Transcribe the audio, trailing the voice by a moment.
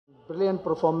brilliant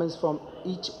performance from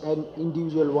each and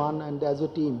individual one and as a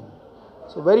team.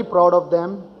 So very proud of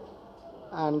them,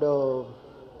 and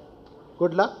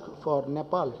good luck for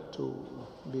Nepal to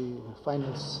be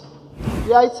finals.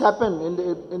 Yeah, it's happened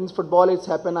in football. It's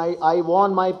happened. I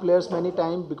warn my players many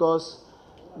times because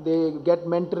they get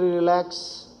mentally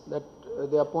relaxed that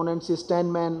the opponent is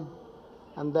 10 men,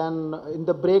 and then in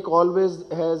the break always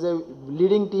has a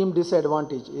leading team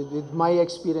disadvantage. It's my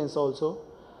experience also.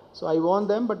 So I warn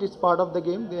them, but it's part of the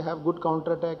game. They have good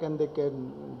counter attack and they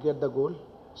can get the goal.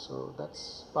 So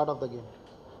that's part of the game.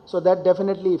 So that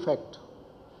definitely affect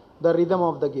the rhythm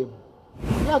of the game.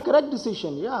 Yeah, correct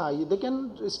decision. Yeah, they can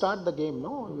start the game.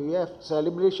 No, we have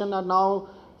celebration, and now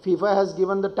FIFA has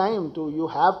given the time to, you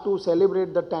have to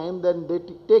celebrate the time, then they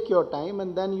take your time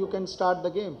and then you can start the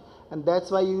game. And that's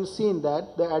why you've seen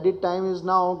that the added time is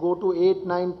now go to 8,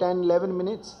 9, 10, 11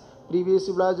 minutes.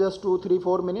 Previously it was just 2, 3,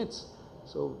 4 minutes.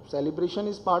 So celebration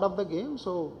is part of the game.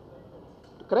 So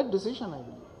correct decision, I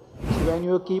believe. So when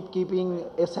you keeping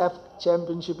SAFF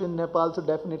Championship in Nepal, so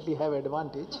definitely have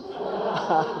advantage.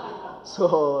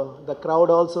 So the crowd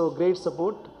also great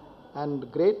support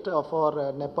and great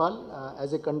for Nepal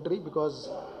as a country, because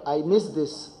I miss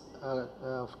this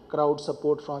crowd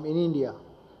support from in India.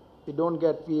 We don't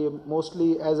get, we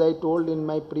mostly, as I told in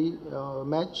my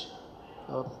pre-match,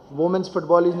 women's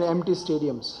football is in empty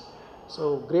stadiums.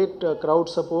 So great crowd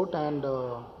support and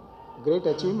great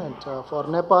achievement for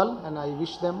Nepal, and I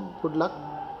wish them good luck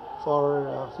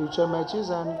for future matches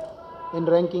and in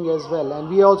ranking as well. And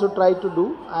we also try to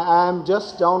do, I am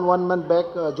just down 1 month back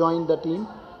joined the team.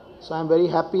 So I am very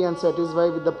happy and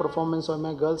satisfied with the performance of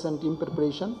my girls and team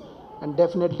preparation. And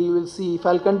definitely you will see, if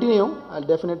I'll continue, I'll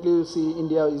definitely will see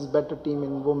India is better team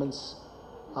in women's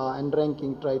and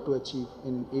ranking try to achieve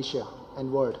in Asia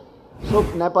and world. So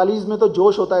Nepalese में तो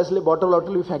जोश होता है, इसलिए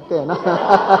bottle भी फेंकते हैं ना.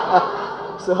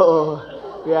 So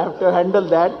we have to handle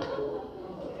that.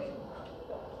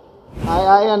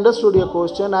 I understood your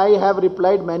question. I have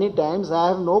replied many times. I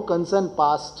have no concern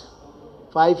past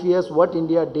 5 years what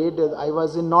India did. I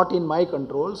was not in my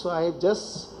control. So I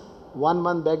just 1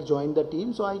 month back joined the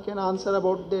team. So I can answer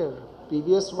about their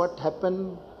previous what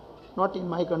happened, not in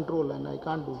my control, and I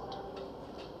can't do it.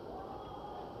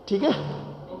 ठीक है?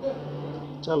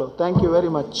 चलो, thank you very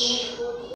much.